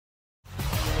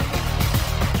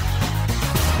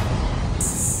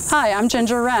Hi, I'm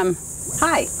Ginger Rem.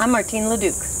 Hi, I'm Martine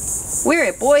LeDuc. We're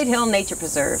at Boyd Hill Nature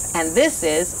Preserve, and this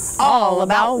is All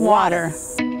About Water.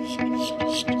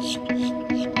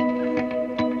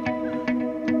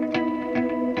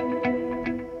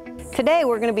 Today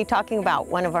we're going to be talking about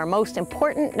one of our most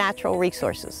important natural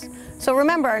resources. So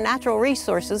remember, our natural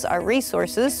resources are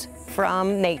resources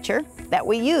from nature that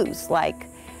we use, like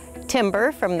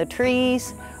timber from the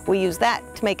trees. We use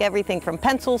that to make everything from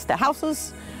pencils to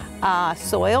houses.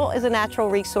 Soil is a natural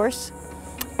resource.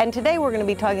 And today we're going to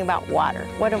be talking about water,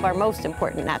 one of our most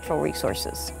important natural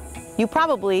resources. You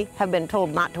probably have been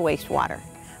told not to waste water.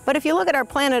 But if you look at our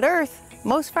planet Earth,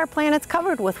 most of our planet's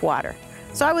covered with water.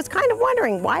 So I was kind of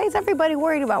wondering, why is everybody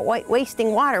worried about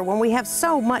wasting water when we have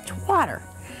so much water?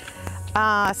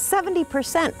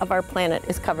 70% of our planet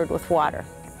is covered with water.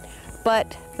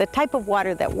 But the type of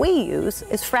water that we use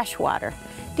is fresh water.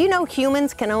 Do you know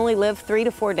humans can only live 3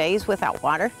 to 4 days without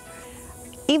water?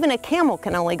 Even a camel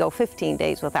can only go 15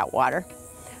 days without water.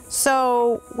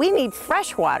 So we need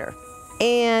fresh water.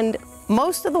 And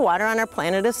most of the water on our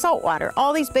planet is salt water.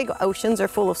 All these big oceans are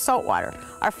full of salt water.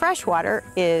 Our fresh water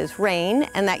is rain,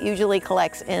 and that usually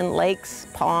collects in lakes,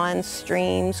 ponds,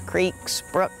 streams, creeks,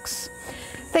 brooks,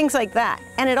 things like that.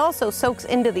 And it also soaks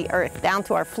into the earth down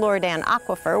to our Floridan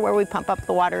aquifer, where we pump up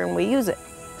the water and we use it.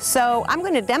 So I'm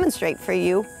going to demonstrate for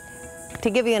you to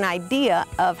give you an idea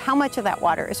of how much of that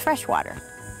water is fresh water.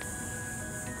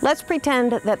 Let's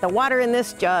pretend that the water in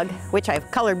this jug, which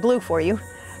I've colored blue for you,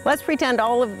 let's pretend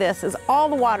all of this is all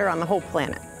the water on the whole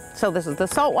planet. So this is the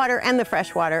salt water and the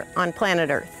fresh water on planet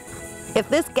Earth. If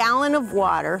this gallon of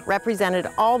water represented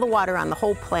all the water on the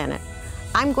whole planet,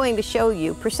 I'm going to show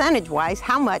you percentage-wise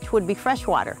how much would be fresh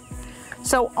water.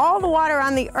 So all the water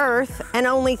on the Earth, and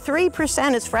only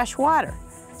 3% is fresh water.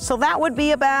 So that would be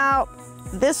about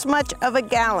this much of a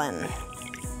gallon.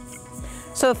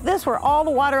 So if this were all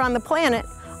the water on the planet,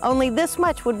 only this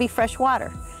much would be fresh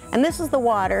water. And this is the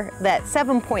water that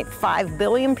 7.5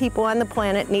 billion people on the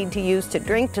planet need to use to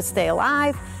drink, to stay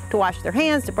alive, to wash their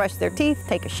hands, to brush their teeth,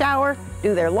 take a shower,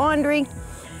 do their laundry.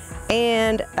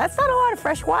 And that's not a lot of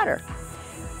fresh water.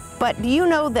 But do you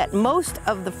know that most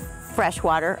of the fresh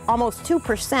water, almost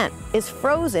 2%, is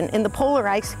frozen in the polar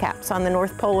ice caps on the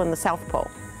North Pole and the South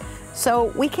Pole? So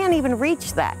we can't even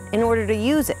reach that in order to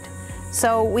use it.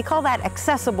 So we call that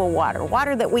accessible water,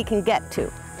 water that we can get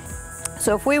to.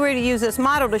 So if we were to use this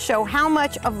model to show how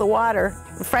much of the water,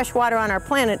 the fresh water on our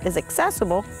planet, is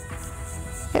accessible,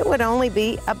 it would only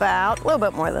be about a little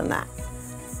bit more than that.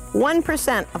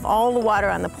 1% of all the water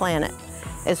on the planet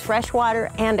is fresh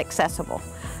water and accessible.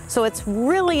 So it's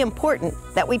really important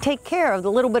that we take care of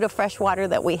the little bit of fresh water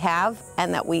that we have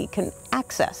and that we can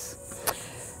access.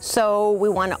 So we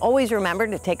want to always remember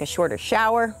to take a shorter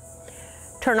shower,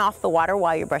 turn off the water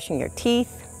while you're brushing your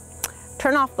teeth,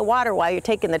 turn off the water while you're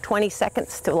taking the 20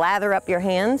 seconds to lather up your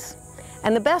hands.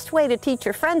 And the best way to teach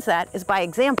your friends that is by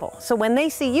example. So when they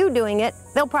see you doing it,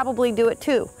 they'll probably do it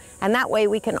too. And that way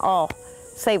we can all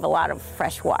save a lot of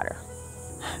fresh water.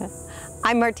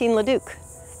 I'm Martine LeDuc,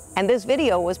 and this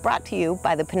video was brought to you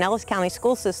by the Pinellas County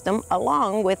School System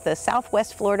along with the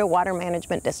Southwest Florida Water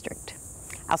Management District.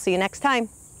 I'll see you next time.